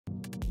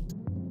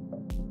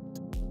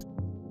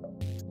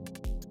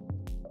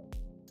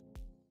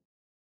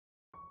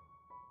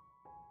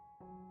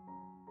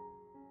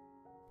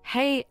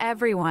Hey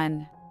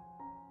everyone!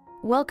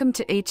 Welcome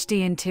to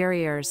HD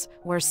Interiors,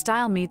 where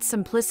style meets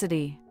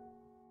simplicity.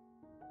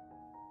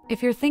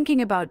 If you're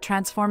thinking about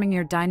transforming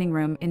your dining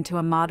room into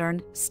a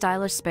modern,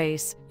 stylish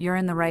space, you're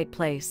in the right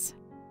place.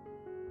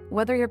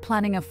 Whether you're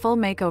planning a full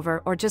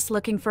makeover or just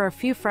looking for a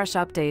few fresh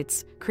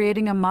updates,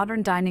 creating a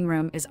modern dining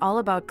room is all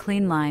about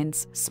clean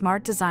lines,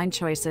 smart design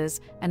choices,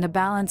 and a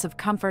balance of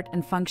comfort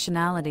and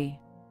functionality.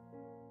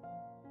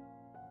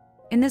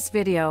 In this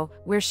video,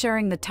 we're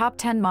sharing the top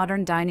 10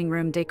 modern dining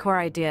room decor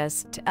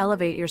ideas to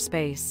elevate your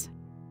space.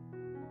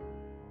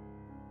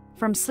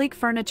 From sleek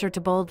furniture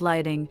to bold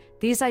lighting,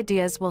 these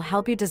ideas will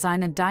help you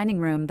design a dining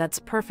room that's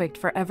perfect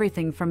for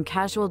everything from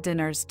casual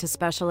dinners to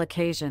special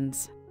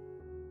occasions.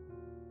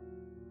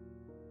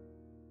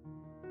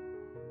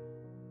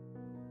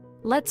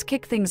 Let's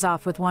kick things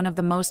off with one of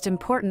the most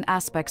important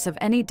aspects of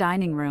any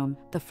dining room,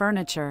 the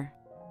furniture.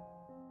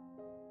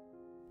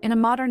 In a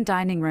modern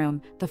dining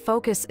room, the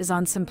focus is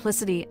on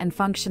simplicity and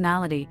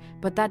functionality,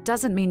 but that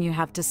doesn't mean you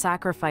have to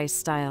sacrifice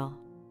style.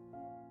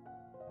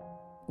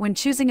 When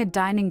choosing a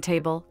dining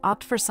table,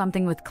 opt for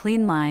something with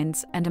clean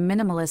lines and a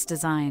minimalist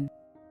design.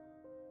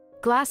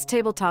 Glass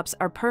tabletops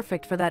are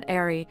perfect for that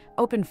airy,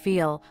 open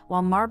feel,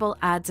 while marble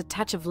adds a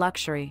touch of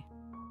luxury.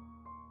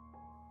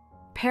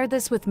 Pair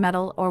this with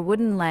metal or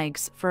wooden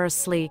legs for a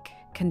sleek,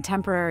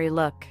 contemporary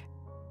look.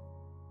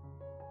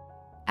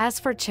 As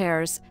for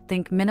chairs,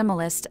 think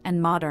minimalist and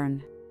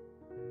modern.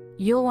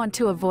 You'll want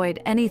to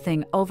avoid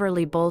anything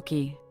overly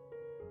bulky.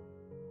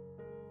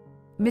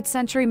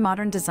 Mid-century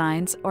modern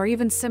designs or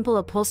even simple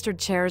upholstered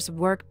chairs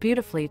work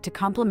beautifully to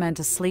complement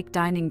a sleek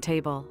dining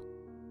table.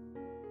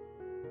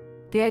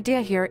 The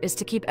idea here is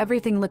to keep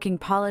everything looking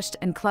polished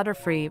and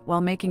clutter-free while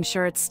making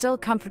sure it's still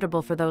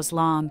comfortable for those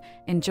long,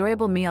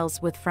 enjoyable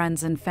meals with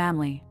friends and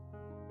family.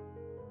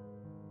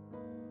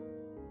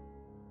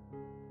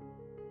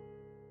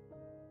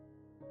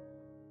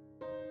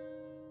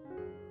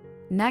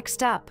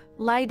 Next up,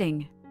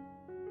 lighting.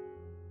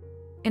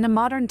 In a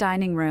modern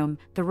dining room,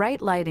 the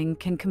right lighting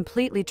can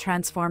completely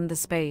transform the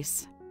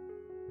space.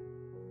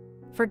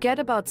 Forget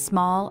about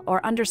small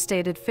or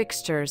understated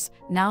fixtures,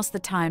 now's the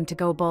time to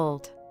go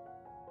bold.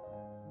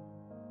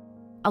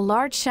 A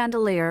large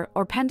chandelier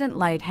or pendant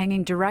light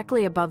hanging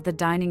directly above the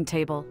dining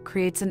table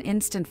creates an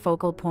instant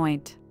focal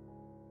point.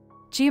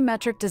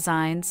 Geometric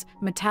designs,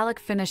 metallic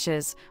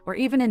finishes, or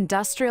even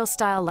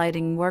industrial-style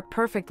lighting work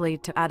perfectly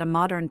to add a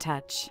modern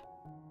touch.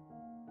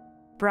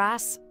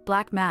 Brass,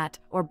 black matte,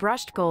 or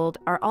brushed gold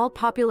are all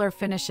popular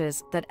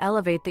finishes that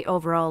elevate the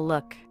overall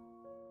look.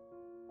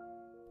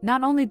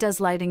 Not only does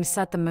lighting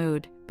set the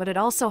mood, but it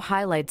also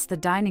highlights the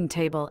dining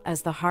table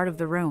as the heart of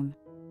the room.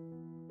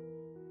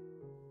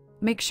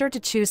 Make sure to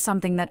choose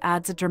something that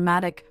adds a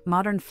dramatic,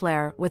 modern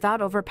flair without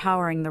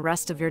overpowering the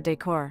rest of your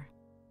decor.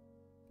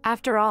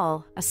 After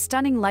all, a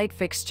stunning light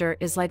fixture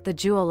is like the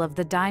jewel of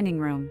the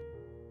dining room.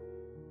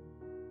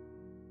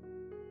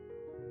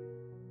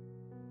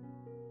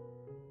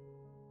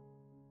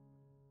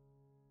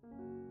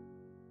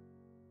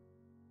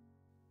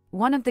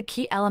 One of the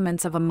key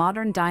elements of a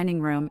modern dining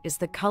room is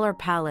the color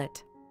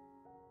palette.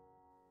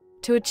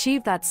 To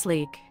achieve that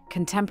sleek,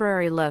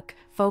 contemporary look,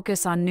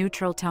 focus on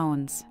neutral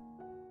tones.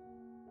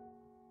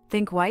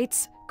 Think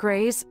whites,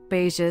 grays,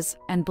 beiges,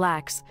 and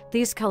blacks.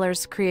 These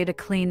colors create a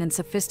clean and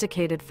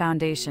sophisticated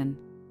foundation.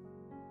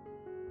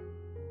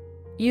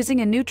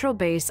 Using a neutral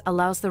base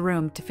allows the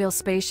room to feel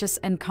spacious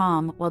and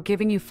calm while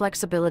giving you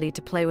flexibility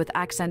to play with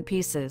accent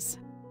pieces.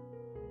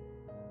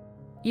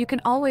 You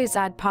can always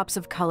add pops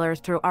of color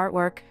through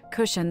artwork,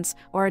 cushions,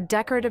 or a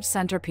decorative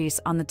centerpiece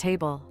on the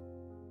table.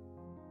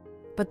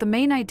 But the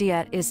main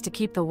idea is to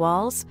keep the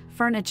walls,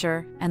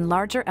 furniture, and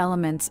larger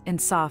elements in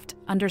soft,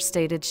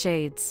 understated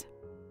shades.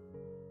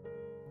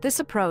 This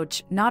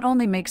approach not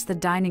only makes the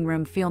dining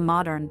room feel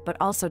modern but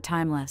also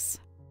timeless.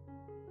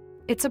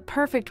 It's a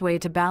perfect way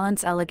to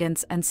balance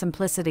elegance and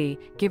simplicity,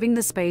 giving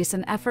the space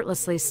an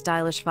effortlessly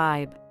stylish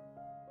vibe.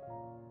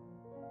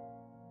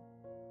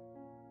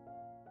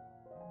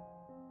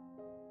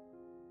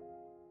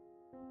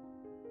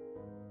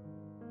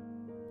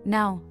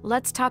 Now,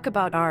 let's talk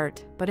about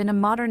art, but in a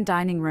modern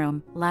dining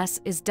room, less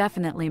is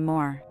definitely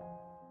more.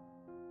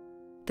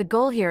 The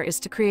goal here is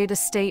to create a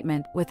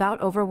statement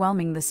without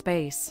overwhelming the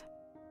space.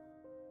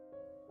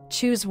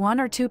 Choose one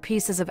or two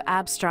pieces of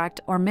abstract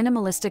or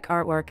minimalistic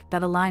artwork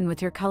that align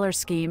with your color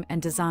scheme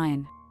and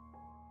design.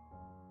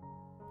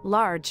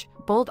 Large,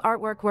 bold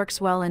artwork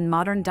works well in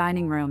modern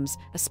dining rooms,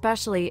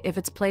 especially if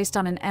it's placed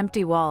on an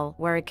empty wall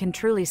where it can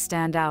truly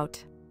stand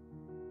out.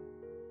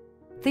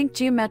 Think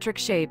geometric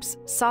shapes,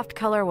 soft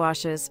color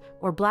washes,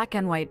 or black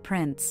and white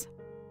prints.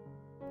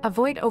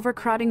 Avoid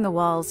overcrowding the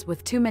walls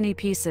with too many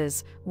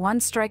pieces.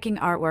 One striking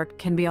artwork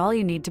can be all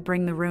you need to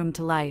bring the room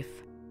to life.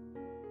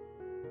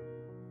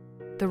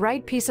 The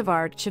right piece of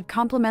art should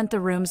complement the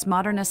room's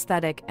modern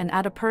aesthetic and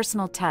add a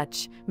personal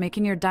touch,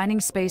 making your dining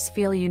space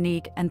feel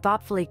unique and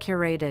thoughtfully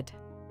curated.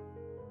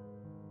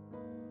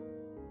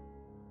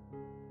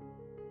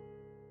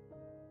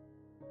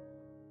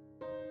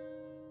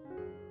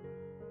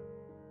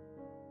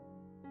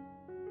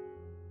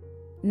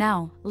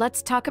 Now,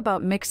 let's talk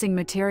about mixing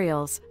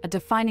materials, a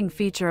defining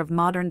feature of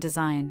modern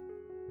design.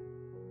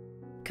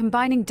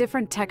 Combining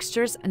different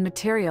textures and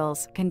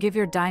materials can give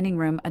your dining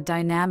room a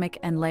dynamic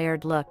and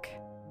layered look.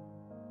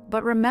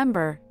 But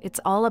remember, it's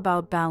all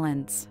about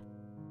balance.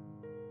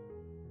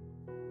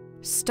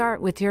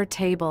 Start with your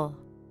table.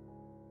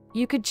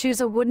 You could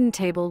choose a wooden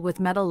table with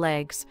metal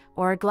legs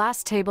or a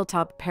glass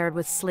tabletop paired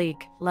with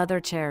sleek,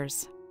 leather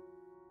chairs.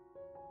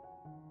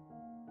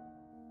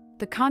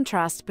 The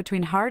contrast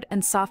between hard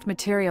and soft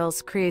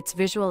materials creates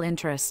visual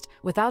interest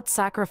without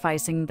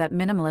sacrificing that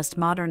minimalist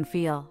modern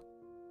feel.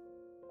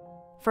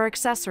 For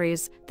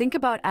accessories, think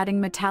about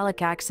adding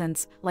metallic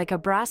accents like a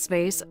brass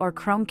vase or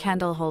chrome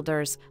candle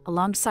holders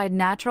alongside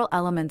natural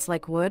elements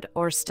like wood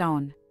or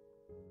stone.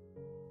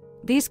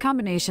 These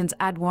combinations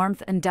add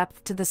warmth and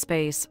depth to the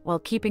space while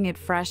keeping it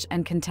fresh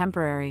and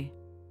contemporary.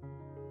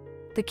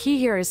 The key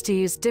here is to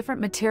use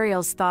different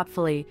materials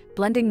thoughtfully,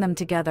 blending them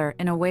together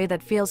in a way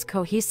that feels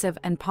cohesive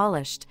and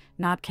polished,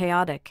 not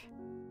chaotic.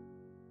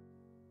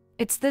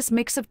 It's this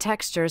mix of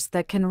textures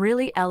that can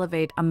really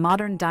elevate a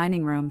modern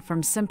dining room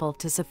from simple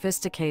to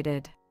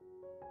sophisticated.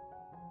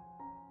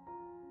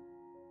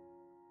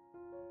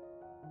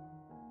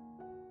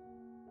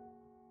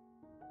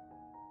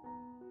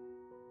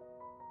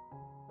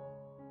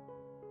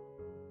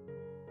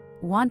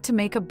 Want to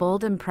make a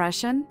bold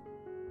impression?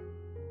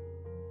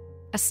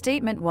 A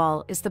statement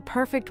wall is the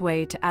perfect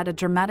way to add a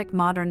dramatic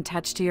modern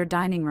touch to your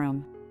dining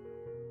room.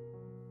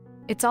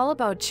 It's all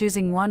about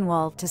choosing one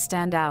wall to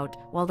stand out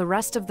while the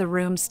rest of the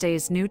room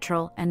stays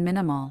neutral and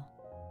minimal.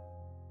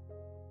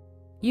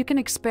 You can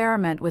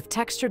experiment with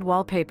textured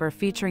wallpaper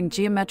featuring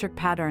geometric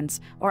patterns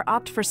or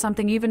opt for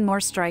something even more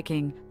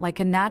striking, like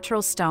a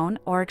natural stone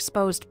or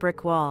exposed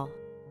brick wall.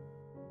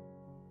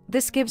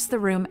 This gives the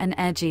room an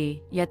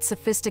edgy, yet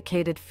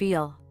sophisticated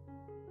feel.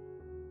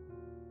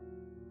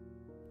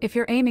 If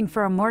you're aiming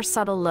for a more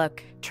subtle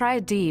look, try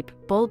a deep,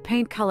 bold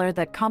paint color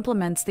that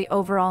complements the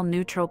overall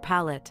neutral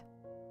palette.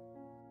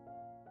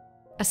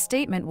 A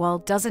statement wall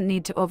doesn't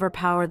need to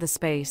overpower the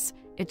space,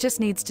 it just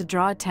needs to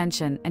draw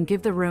attention and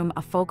give the room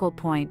a focal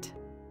point.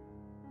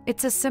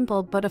 It's a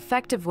simple but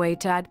effective way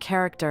to add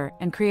character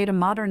and create a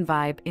modern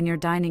vibe in your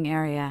dining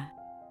area.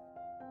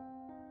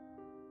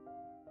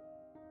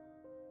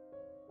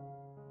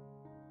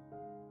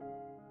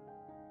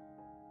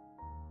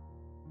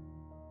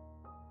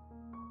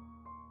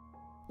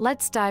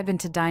 Let's dive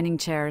into dining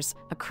chairs,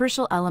 a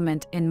crucial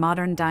element in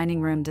modern dining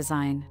room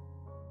design.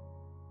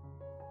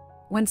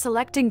 When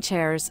selecting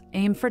chairs,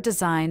 aim for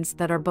designs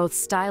that are both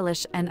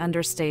stylish and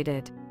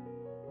understated.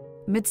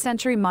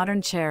 Mid-century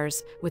modern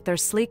chairs, with their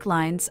sleek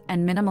lines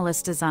and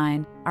minimalist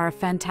design, are a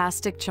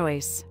fantastic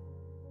choice.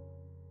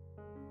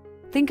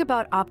 Think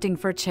about opting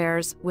for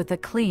chairs with a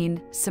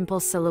clean, simple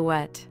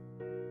silhouette.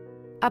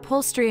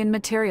 Upholstery and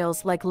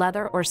materials like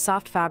leather or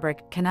soft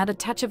fabric can add a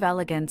touch of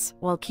elegance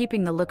while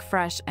keeping the look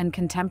fresh and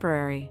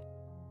contemporary.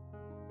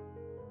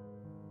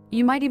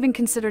 You might even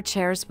consider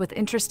chairs with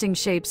interesting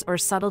shapes or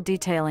subtle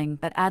detailing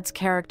that adds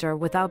character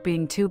without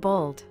being too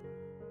bold.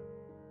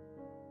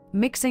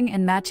 Mixing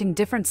and matching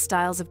different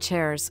styles of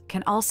chairs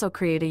can also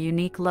create a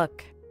unique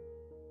look.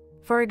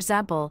 For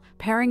example,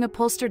 pairing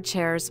upholstered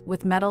chairs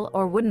with metal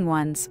or wooden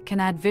ones can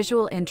add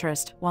visual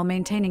interest while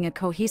maintaining a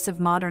cohesive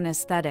modern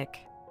aesthetic.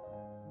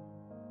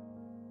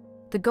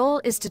 The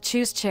goal is to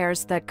choose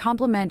chairs that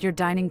complement your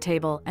dining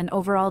table and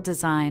overall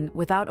design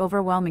without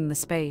overwhelming the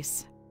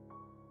space.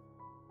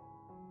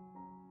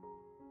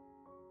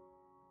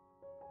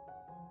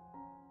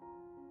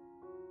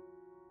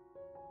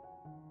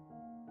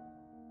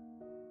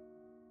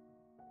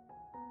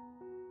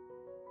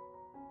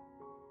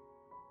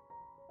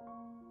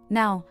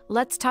 Now,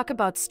 let's talk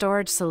about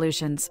storage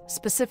solutions,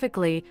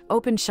 specifically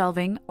open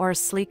shelving or a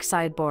sleek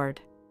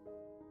sideboard.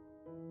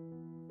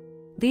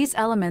 These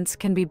elements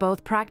can be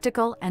both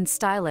practical and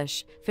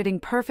stylish, fitting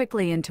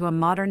perfectly into a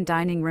modern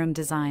dining room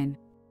design.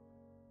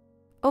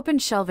 Open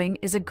shelving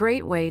is a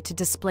great way to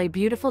display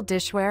beautiful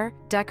dishware,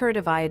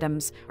 decorative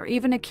items, or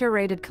even a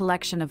curated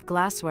collection of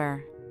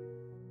glassware.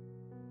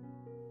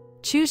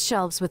 Choose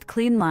shelves with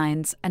clean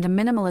lines and a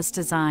minimalist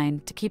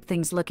design to keep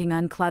things looking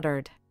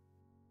uncluttered.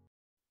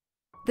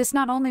 This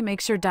not only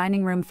makes your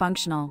dining room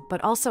functional,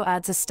 but also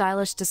adds a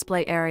stylish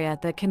display area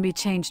that can be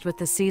changed with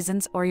the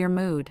seasons or your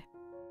mood.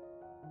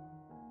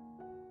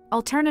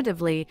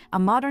 Alternatively, a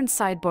modern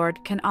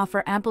sideboard can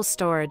offer ample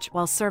storage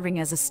while serving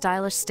as a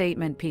stylish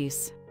statement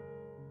piece.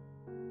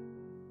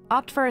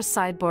 Opt for a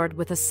sideboard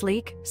with a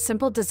sleek,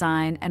 simple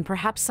design and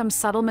perhaps some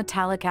subtle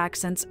metallic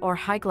accents or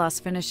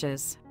high-gloss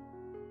finishes.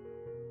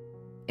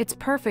 It's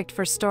perfect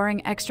for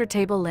storing extra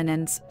table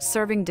linens,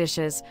 serving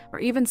dishes, or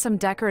even some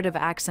decorative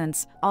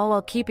accents, all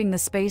while keeping the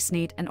space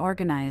neat and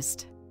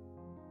organized.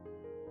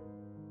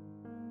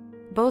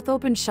 Both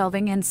open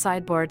shelving and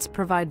sideboards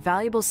provide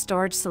valuable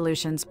storage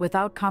solutions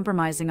without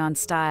compromising on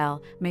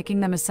style,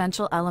 making them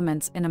essential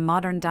elements in a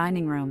modern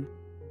dining room.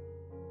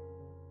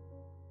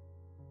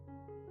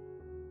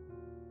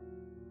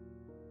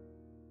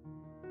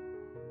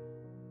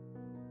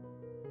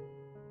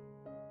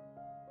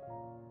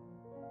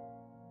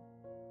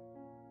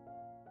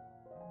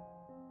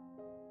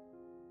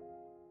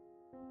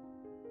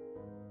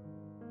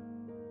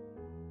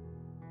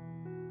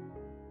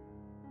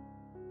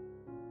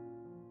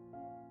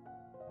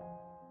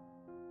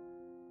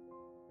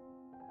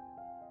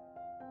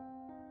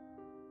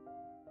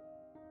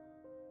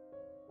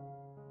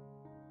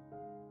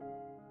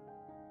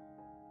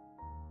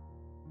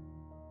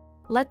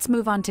 Let's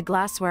move on to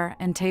glassware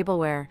and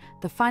tableware,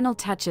 the final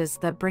touches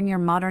that bring your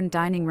modern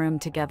dining room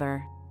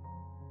together.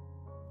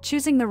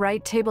 Choosing the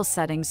right table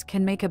settings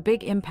can make a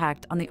big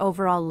impact on the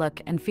overall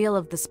look and feel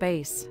of the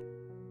space.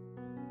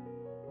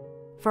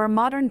 For a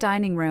modern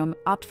dining room,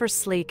 opt for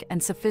sleek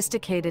and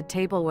sophisticated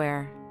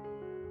tableware.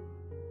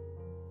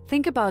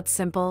 Think about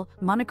simple,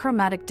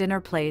 monochromatic dinner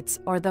plates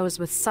or those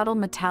with subtle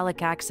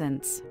metallic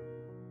accents.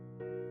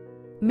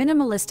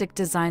 Minimalistic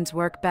designs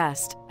work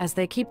best, as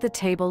they keep the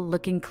table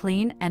looking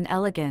clean and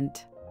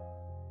elegant.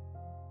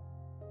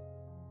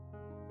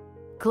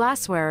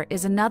 Glassware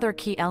is another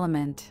key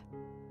element.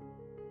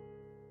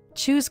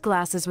 Choose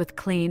glasses with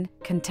clean,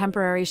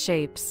 contemporary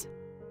shapes.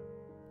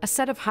 A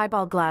set of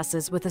highball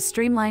glasses with a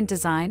streamlined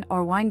design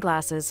or wine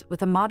glasses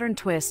with a modern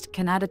twist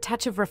can add a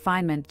touch of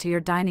refinement to your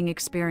dining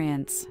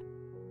experience.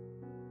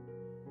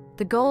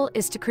 The goal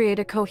is to create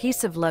a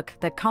cohesive look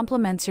that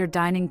complements your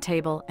dining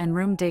table and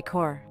room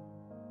decor.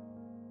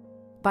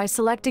 By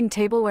selecting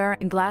tableware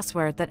and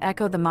glassware that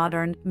echo the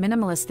modern,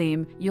 minimalist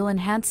theme, you'll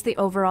enhance the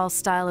overall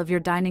style of your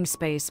dining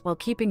space while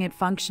keeping it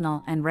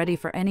functional and ready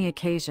for any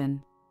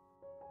occasion.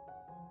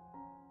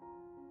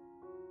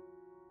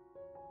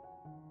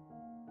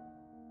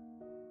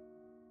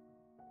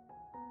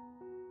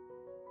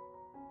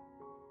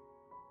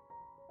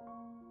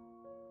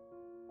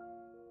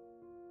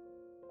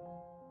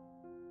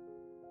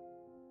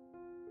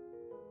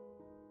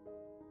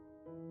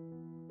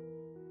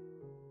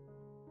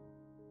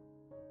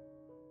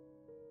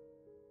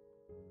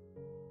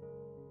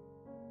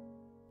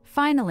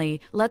 Finally,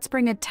 let's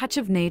bring a touch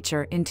of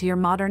nature into your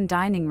modern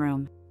dining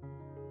room.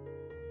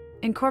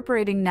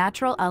 Incorporating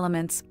natural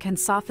elements can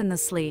soften the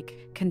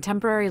sleek,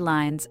 contemporary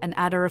lines and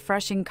add a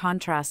refreshing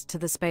contrast to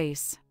the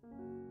space.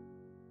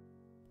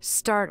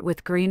 Start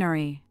with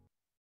greenery.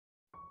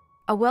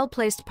 A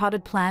well-placed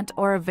potted plant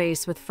or a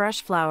vase with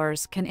fresh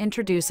flowers can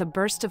introduce a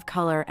burst of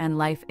color and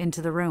life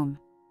into the room.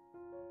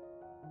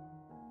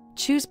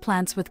 Choose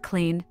plants with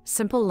clean,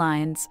 simple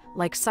lines,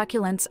 like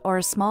succulents or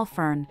a small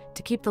fern,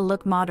 to keep the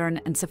look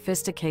modern and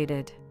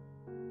sophisticated.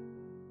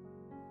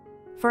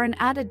 For an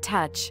added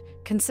touch,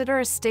 consider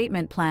a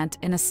statement plant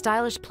in a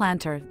stylish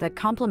planter that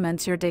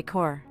complements your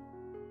decor.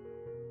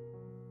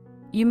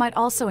 You might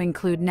also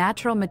include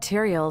natural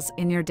materials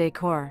in your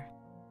decor.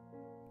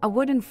 A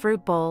wooden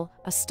fruit bowl,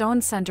 a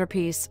stone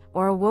centerpiece,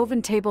 or a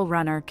woven table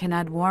runner can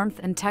add warmth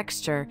and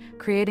texture,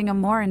 creating a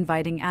more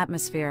inviting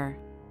atmosphere.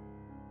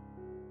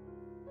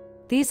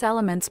 These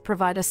elements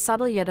provide a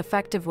subtle yet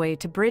effective way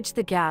to bridge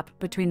the gap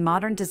between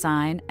modern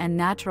design and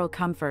natural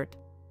comfort.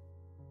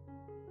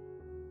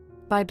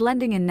 By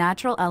blending in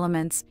natural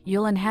elements,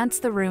 you'll enhance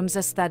the room's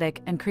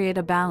aesthetic and create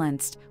a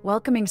balanced,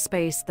 welcoming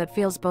space that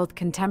feels both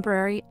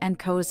contemporary and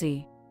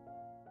cozy.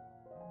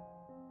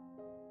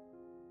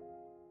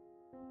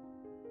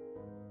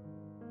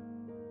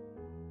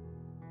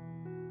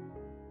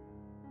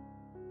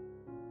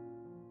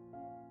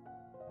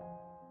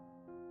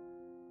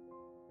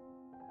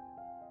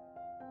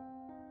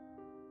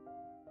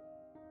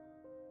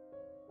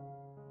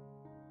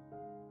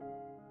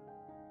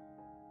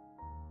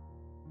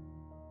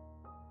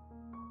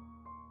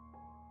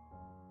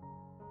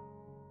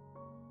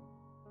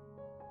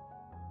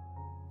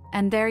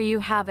 And there you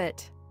have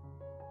it.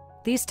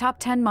 These top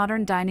 10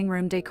 modern dining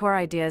room decor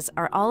ideas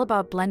are all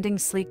about blending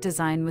sleek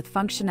design with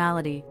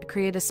functionality to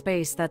create a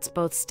space that's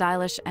both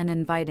stylish and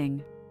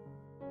inviting.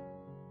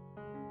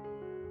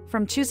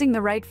 From choosing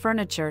the right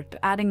furniture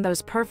to adding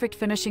those perfect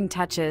finishing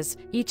touches,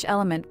 each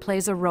element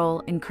plays a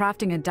role in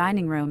crafting a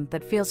dining room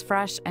that feels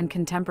fresh and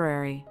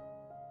contemporary.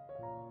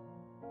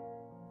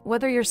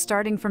 Whether you're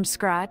starting from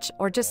scratch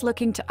or just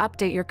looking to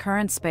update your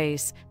current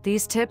space,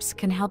 these tips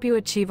can help you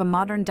achieve a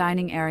modern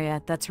dining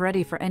area that's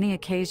ready for any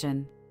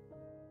occasion.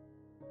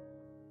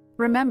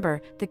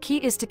 Remember, the key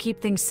is to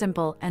keep things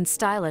simple and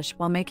stylish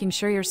while making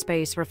sure your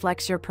space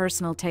reflects your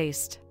personal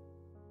taste.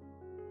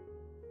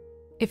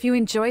 If you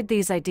enjoyed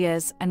these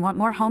ideas and want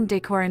more home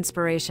decor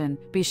inspiration,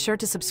 be sure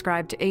to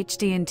subscribe to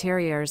HD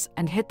Interiors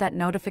and hit that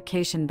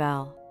notification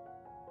bell.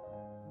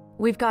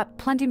 We've got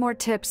plenty more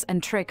tips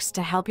and tricks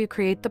to help you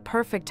create the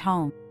perfect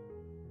home.